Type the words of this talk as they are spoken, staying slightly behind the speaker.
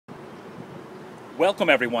Welcome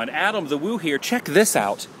everyone, Adam the Woo here. Check this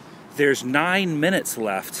out. There's 9 minutes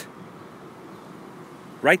left.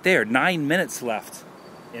 Right there, 9 minutes left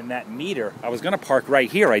in that meter. I was gonna park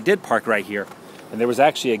right here. I did park right here. And there was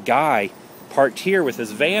actually a guy parked here with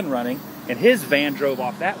his van running, and his van drove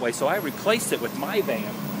off that way, so I replaced it with my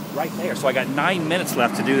van right there. So I got 9 minutes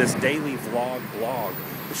left to do this daily vlog.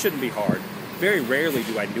 It shouldn't be hard. Very rarely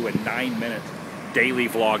do I do a 9-minute daily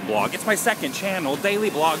vlog. It's my second channel, daily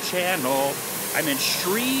vlog channel. I'm in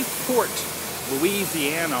Shreveport,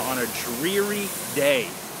 Louisiana on a dreary day.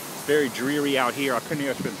 It's very dreary out here. I've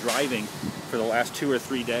been driving for the last 2 or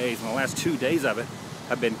 3 days, and the last 2 days of it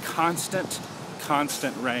have been constant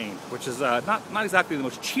rain, which is not exactly the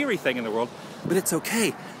most cheery thing in the world, but it's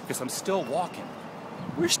okay because I'm still walking.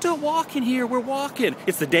 We're still walking here. We're walking.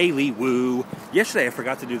 It's the Daily Woo. Yesterday I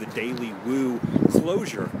forgot to do the Daily Woo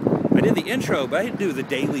closure. I did the intro, but I didn't do the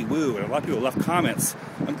Daily Woo, and a lot of people left comments.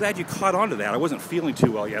 I'm glad you caught on to that. I wasn't feeling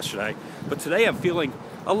too well yesterday, but today I'm feeling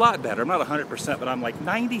a lot better. I'm not 100%, but I'm like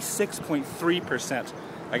 96.3%.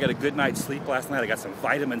 I got a good night's sleep last night. I got some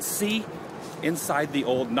vitamin C inside the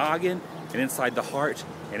old noggin, and inside the heart,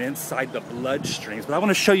 and inside the bloodstreams. But I want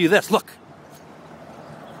to show you this. Look.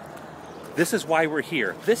 This is why we're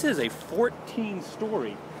here. This is a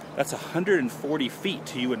 14-story. That's 140 feet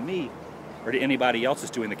to you and me, or to anybody else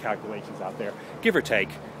that's doing the calculations out there, give or take.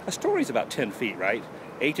 A story's about 10 feet, right?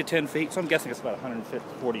 8 to 10 feet, so I'm guessing it's about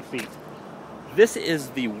 140 feet. This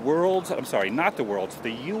is the world's, I'm sorry, not the world's,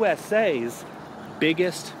 the USA's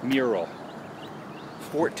biggest mural.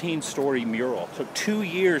 14-story mural. Took 2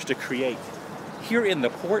 years to create. Here in the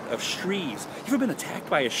port of Shreves. You ever been attacked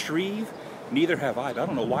by a Shreve? Neither have I. I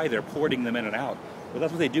don't know why they're porting them in and out. But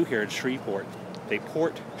that's what they do here in Shreveport. They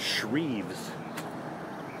port Shreves.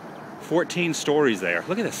 14 stories there.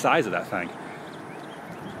 Look at the size of that thing.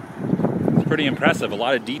 It's pretty impressive. A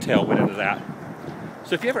lot of detail went into that.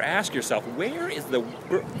 So if you ever ask yourself, where is the,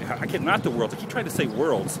 not the world, I keep trying to say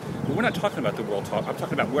worlds, but we're not talking about the world talk. I'm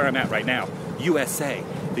talking about where I'm at right now, USA.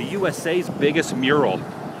 The USA's biggest mural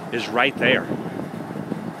is right there.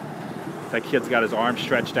 That kid's got his arms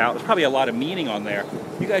stretched out. There's probably a lot of meaning on there.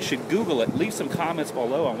 You guys should Google it. Leave some comments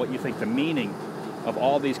below on what you think the meaning of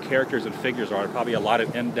all these characters and figures are. Probably a lot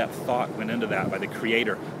of in-depth thought went into that by the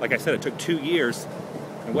creator. Like I said, it took 2 years.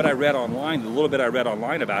 And what I read online, the little bit I read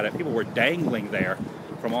online about it, people were dangling there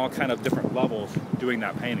from all kind of different levels doing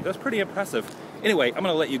that painting. That's pretty impressive. Anyway, I'm going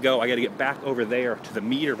to let you go. I got to get back over there to the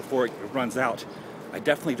meter before it runs out. I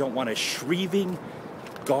definitely don't want a Shreving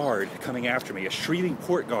guard coming after me, a Shreving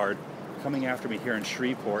port guard coming after me here in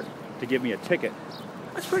Shreveport to give me a ticket.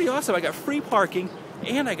 That's pretty awesome. I got free parking,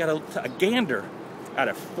 and I got a gander at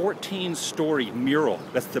a 14-story mural.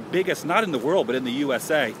 That's the biggest, not in the world, but in the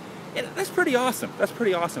USA. And that's pretty awesome. That's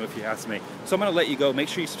pretty awesome if you ask me. So I'm going to let you go. Make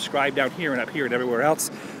sure you subscribe down here and up here and everywhere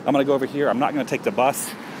else. I'm going to go over here. I'm not going to take the bus.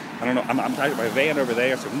 I don't know. I'm tied to my van over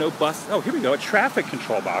there, so no bus. Oh, here we go. A traffic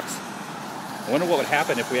control box. I wonder what would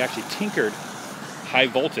happen if we actually tinkered high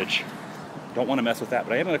voltage. Don't want to mess with that,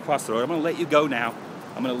 but I am going to cross the road. I'm going to let you go now.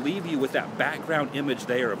 I'm going to leave you with that background image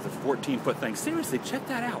there of the 14-foot thing. Seriously, check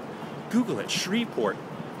that out. Google it, Shreveport.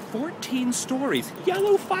 14 stories,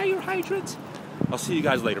 yellow fire hydrants. I'll see you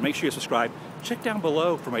guys later. Make sure you subscribe. Check down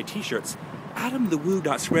below for my t-shirts.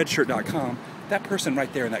 AdamTheWoo.Spreadshirt.com. That person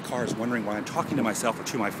right there in that car is wondering why I'm talking to myself or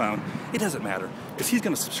to my phone. It doesn't matter, because he's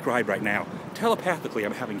going to subscribe right now. Telepathically,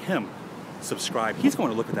 I'm having him subscribe. He's going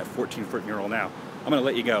to look at that 14-foot mural now. I'm going to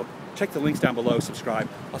let you go. Check the links down below, subscribe.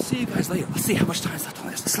 I'll see you guys later. Let's see how much time's left on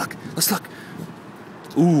this. Let's look.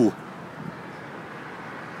 Ooh.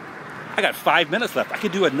 I got 5 minutes left. I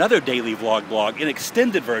could do another daily vlog, an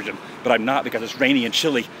extended version, but I'm not because it's rainy and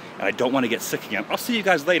chilly, and I don't want to get sick again. I'll see you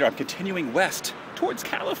guys later. I'm continuing west towards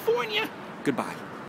California. Goodbye.